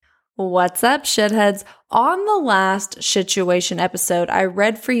What's up, shitheads? On the last situation episode, I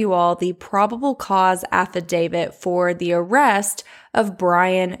read for you all the probable cause affidavit for the arrest of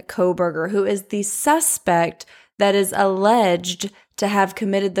Bryan Kohberger, who is the suspect that is alleged to have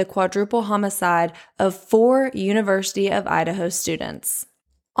committed the quadruple homicide of 4 University of Idaho students.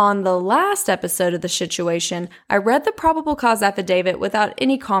 On the last episode of the situation, I read the probable cause affidavit without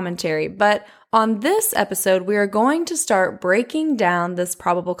any commentary, but on this episode, we are going to start breaking down this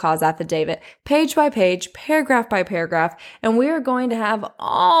probable cause affidavit page by page, paragraph by paragraph, and we are going to have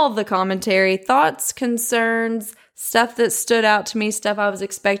all the commentary, thoughts, concerns, stuff that stood out to me, stuff I was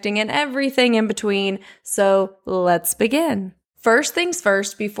expecting, and everything in between. So let's begin. First things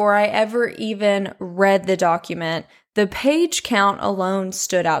first, before I ever even read the document, the page count alone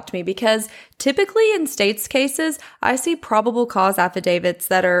stood out to me because typically in states' cases, I see probable cause affidavits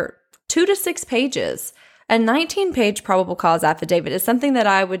that are 2 to 6 pages. A 19-page probable cause affidavit is something that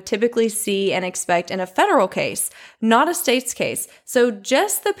I would typically see and expect in a federal case, not a state's case. So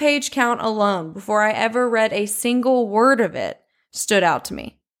just the page count alone, before I ever read a single word of it, stood out to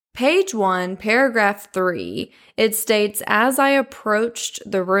me. Page 1, paragraph 3, it states, as I approached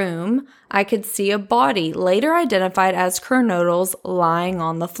the room, I could see a body, later identified as Kernodle's, lying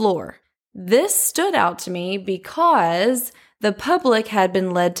on the floor. This stood out to me because the public had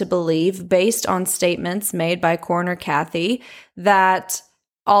been led to believe, based on statements made by Coroner Kathy, that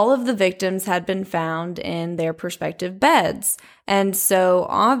all of the victims had been found in their respective beds. And so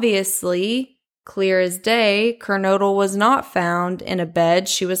obviously, clear as day, Kernodle was not found in a bed.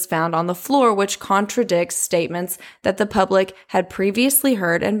 She was found on the floor, which contradicts statements that the public had previously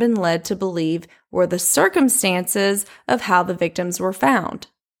heard and been led to believe were the circumstances of how the victims were found.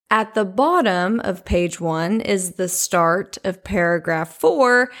 At the bottom of page 1 is the start of paragraph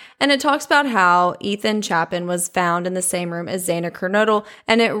 4, and it talks about how Ethan Chapin was found in the same room as Xana Kernodle,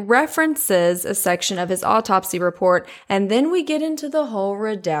 and it references a section of his autopsy report, and then we get into the whole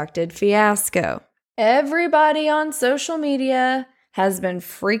redacted fiasco. Everybody on social media has been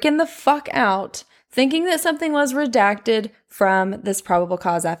freaking the fuck out, thinking that something was redacted from this probable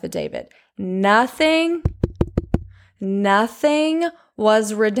cause affidavit. Nothing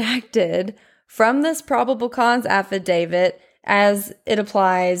was redacted from this probable cause affidavit as it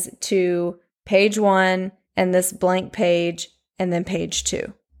applies to page 1 and this blank page and then page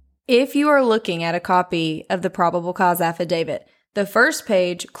 2. If you are looking at a copy of the probable cause affidavit, the first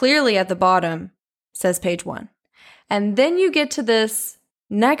page clearly at the bottom says page 1. And then you get to this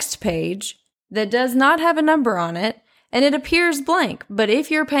next page that does not have a number on it and it appears blank. But if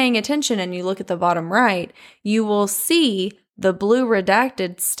you're paying attention and you look at the bottom right, you will see the blue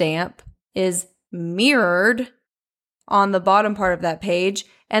redacted stamp is mirrored on the bottom part of that page,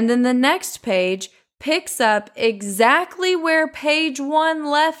 and then the next page picks up exactly where page 1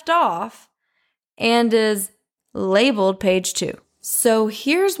 left off and is labeled page 2. So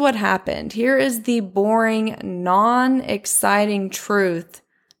here's what happened. Here is the boring, non-exciting truth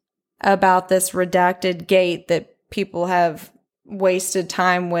about this redacted gate that people have wasted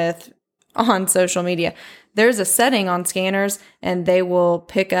time with on social media. There's a setting on scanners and they will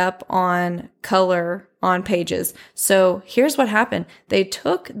pick up on color on pages. So here's what happened. They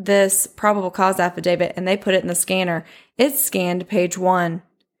took this probable cause affidavit and they put it in the scanner. It scanned page 1.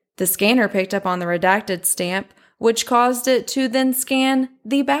 The scanner picked up on the redacted stamp, which caused it to then scan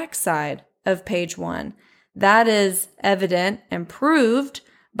the backside of page 1. That is evident and proved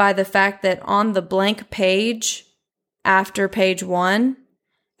by the fact that on the blank page after page 1,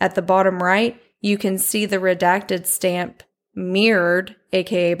 at the bottom right, you can see the redacted stamp mirrored,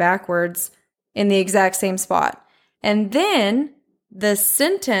 aka backwards, in the exact same spot. And then the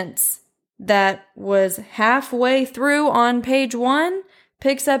sentence that was halfway through on page 1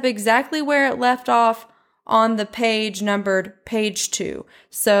 picks up exactly where it left off on the page numbered page 2.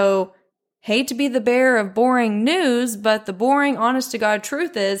 So, hate to be the bearer of boring news, but the boring, honest-to-God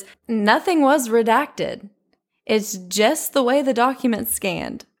truth is nothing was redacted. It's just the way the document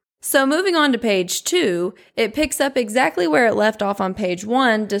scanned. So moving on to page 2, it picks up exactly where it left off on page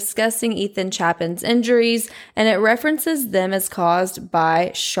 1, discussing Ethan Chapin's injuries, and it references them as caused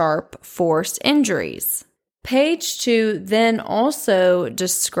by sharp force injuries. Page 2 then also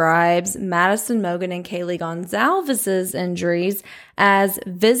describes Madison Mogan and Kaylee Gonzalez's injuries as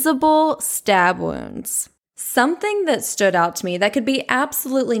visible stab wounds. Something that stood out to me that could be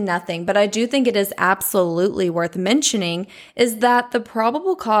absolutely nothing, but I do think it is absolutely worth mentioning, is that the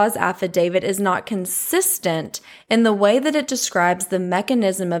probable cause affidavit is not consistent in the way that it describes the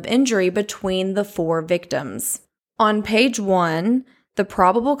mechanism of injury between the 4 victims. On page 1, The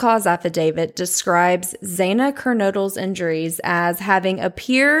probable cause affidavit describes Zaina Kernodle's injuries as having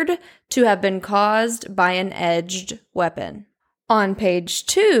appeared to have been caused by an edged weapon. On page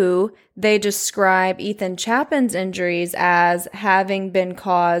 2, they describe Ethan Chapin's injuries as having been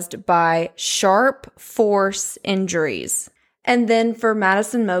caused by sharp force injuries. And then for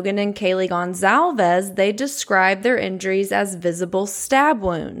Madison Mogen and Kaylee Gonzalez, they describe their injuries as visible stab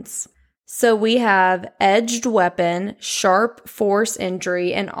wounds. So we have edged weapon, sharp force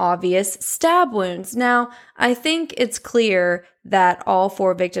injury, and obvious stab wounds. Now, I think it's clear that all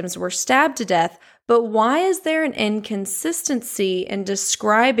 4 victims were stabbed to death, but why is there an inconsistency in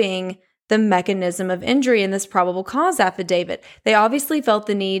describing the mechanism of injury in this probable cause affidavit? They obviously felt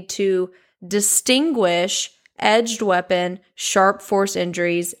the need to distinguish edged weapon, sharp force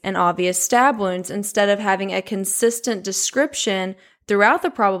injuries, and obvious stab wounds instead of having a consistent description throughout the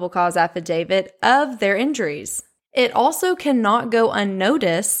probable cause affidavit of their injuries. It also cannot go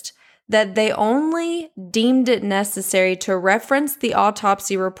unnoticed that they only deemed it necessary to reference the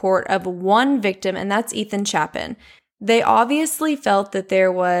autopsy report of one victim, and that's Ethan Chapin. They obviously felt that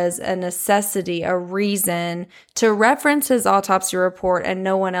there was a necessity, a reason to reference his autopsy report and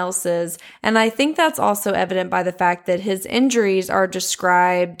no one else's. And I think that's also evident by the fact that his injuries are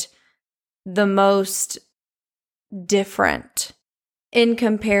described the most different in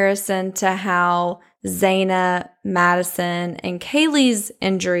comparison to how Zaina, Madison, and Kaylee's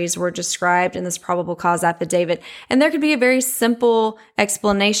injuries were described in this probable cause affidavit. And there could be a very simple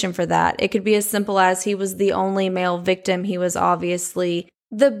explanation for that. It could be as simple as he was the only male victim. He was obviously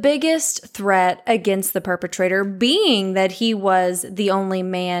the biggest threat against the perpetrator, being that he was the only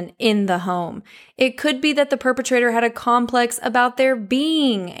man in the home. It could be that the perpetrator had a complex about there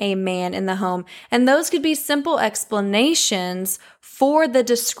being a man in the home. And those could be simple explanations for the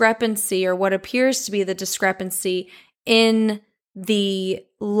discrepancy, or what appears to be the discrepancy in the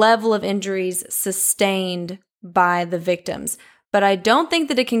level of injuries sustained by the victims. But I don't think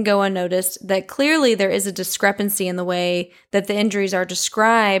that it can go unnoticed that clearly there is a discrepancy in the way that the injuries are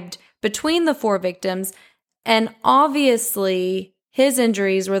described between the 4 victims. And obviously, his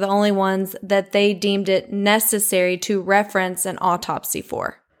injuries were the only ones that they deemed it necessary to reference an autopsy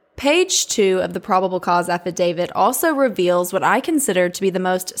for. Page 2 of the probable cause affidavit also reveals what I consider to be the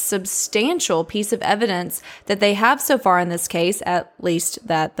most substantial piece of evidence that they have so far in this case, at least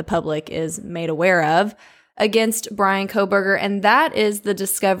that the public is made aware of, against Bryan Kohberger, and that is the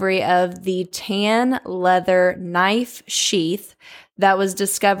discovery of the tan leather knife sheath that was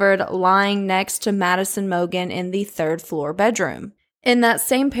discovered lying next to Madison Mogen in the 3rd floor bedroom. In that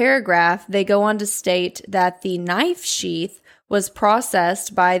same paragraph, they go on to state that the knife sheath was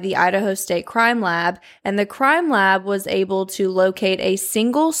processed by the Idaho State Crime Lab, and the crime lab was able to locate a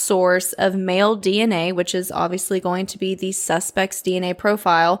single source of male DNA, which is obviously going to be the suspect's DNA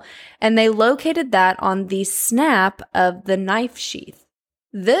profile, and they located that on the snap of the knife sheath.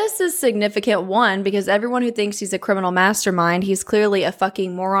 This is significant, one, because everyone who thinks he's a criminal mastermind, he's clearly a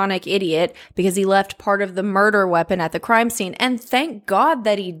fucking moronic idiot because he left part of the murder weapon at the crime scene, and thank God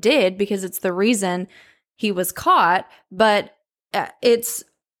that he did, because it's the reason he was caught, but it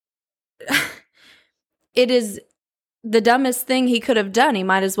is the dumbest thing he could have done. He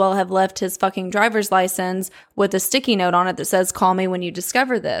might as well have left his fucking driver's license with a sticky note on it that says, "Call me when you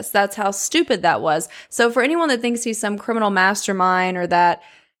discover this." That's how stupid that was. So for anyone that thinks he's some criminal mastermind, or that,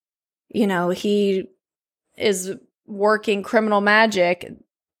 you know, he is working criminal magic,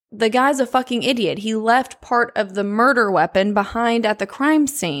 the guy's a fucking idiot. He left part of the murder weapon behind at the crime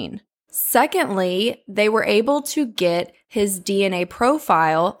scene. Secondly, they were able to get his DNA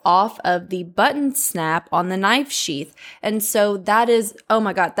profile off of the button snap on the knife sheath. And so that is, oh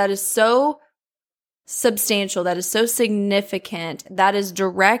my God, that is so substantial. That is so significant. That is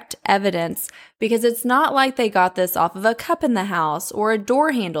direct evidence, because it's not like they got this off of a cup in the house or a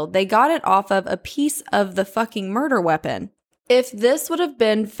door handle. They got it off of a piece of the fucking murder weapon. If this would have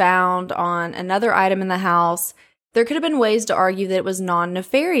been found on another item in the house, there could have been ways to argue that it was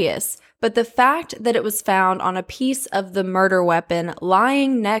non-nefarious, but the fact that it was found on a piece of the murder weapon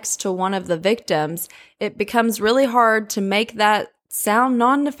lying next to one of the victims, it becomes really hard to make that sound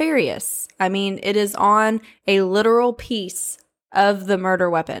non-nefarious. I mean, it is on a literal piece of the murder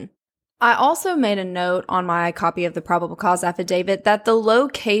weapon. I also made a note on my copy of the probable cause affidavit that the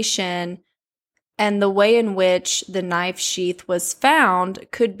location and the way in which the knife sheath was found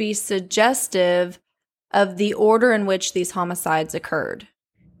could be suggestive of the order in which these homicides occurred.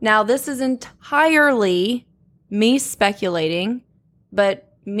 Now, this is entirely me speculating,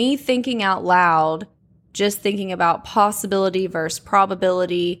 but me thinking out loud, just thinking about possibility versus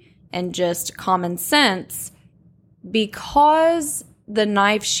probability and just common sense, because the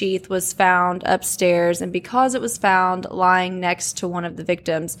knife sheath was found upstairs and because it was found lying next to one of the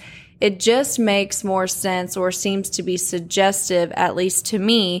victims, it just makes more sense or seems to be suggestive, at least to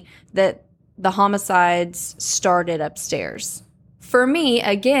me, that the homicides started upstairs. For me,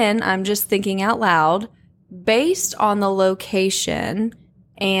 again, I'm just thinking out loud, based on the location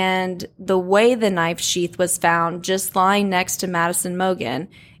and the way the knife sheath was found just lying next to Madison Mogen,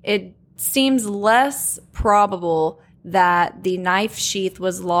 it seems less probable that the knife sheath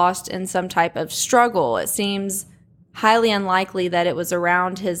was lost in some type of struggle. It seems highly unlikely that it was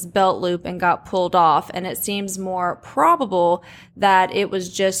around his belt loop and got pulled off, and it seems more probable that it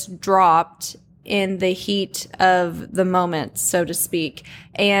was just dropped in the heat of the moment, so to speak.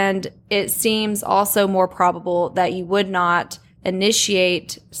 And it seems also more probable that you would not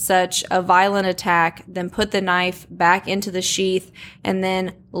initiate such a violent attack, then put the knife back into the sheath, and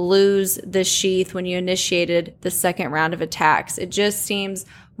then lose the sheath when you initiated the second round of attacks. It just seems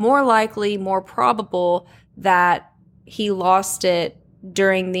more likely, more probable that he lost it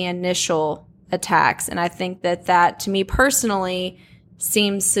during the initial attacks. And I think that to me personally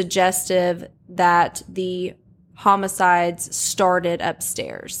seems suggestive that the homicides started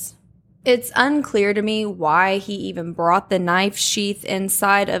upstairs. It's unclear to me why he even brought the knife sheath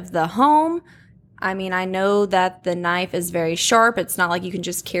inside of the home. I mean, I know that the knife is very sharp. It's not like you can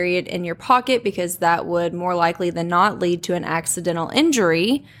just carry it in your pocket because that would more likely than not lead to an accidental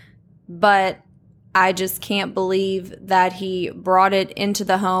injury. But I just can't believe that he brought it into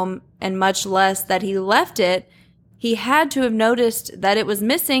the home, and much less that he left it. He had to have noticed that it was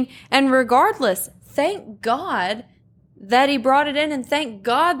missing. And regardless, thank God that he brought it in, and thank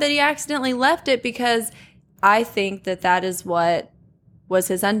God that he accidentally left it, because I think that is what was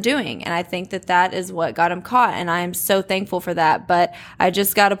his undoing. And I think that is what got him caught. And I am so thankful for that. But I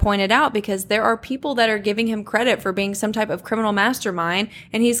just got to point it out because there are people that are giving him credit for being some type of criminal mastermind.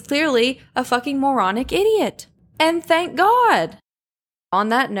 And he's clearly a fucking moronic idiot. And thank God. On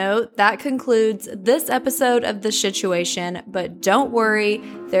that note, that concludes this episode of The Situation, but don't worry,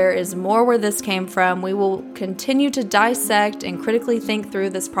 there is more where this came from. We will continue to dissect and critically think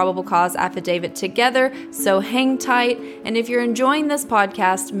through this probable cause affidavit together, so hang tight. And if you're enjoying this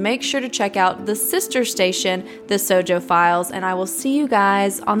podcast, make sure to check out the sister station, The Sojo Files, and I will see you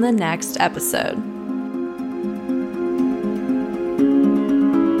guys on the next episode.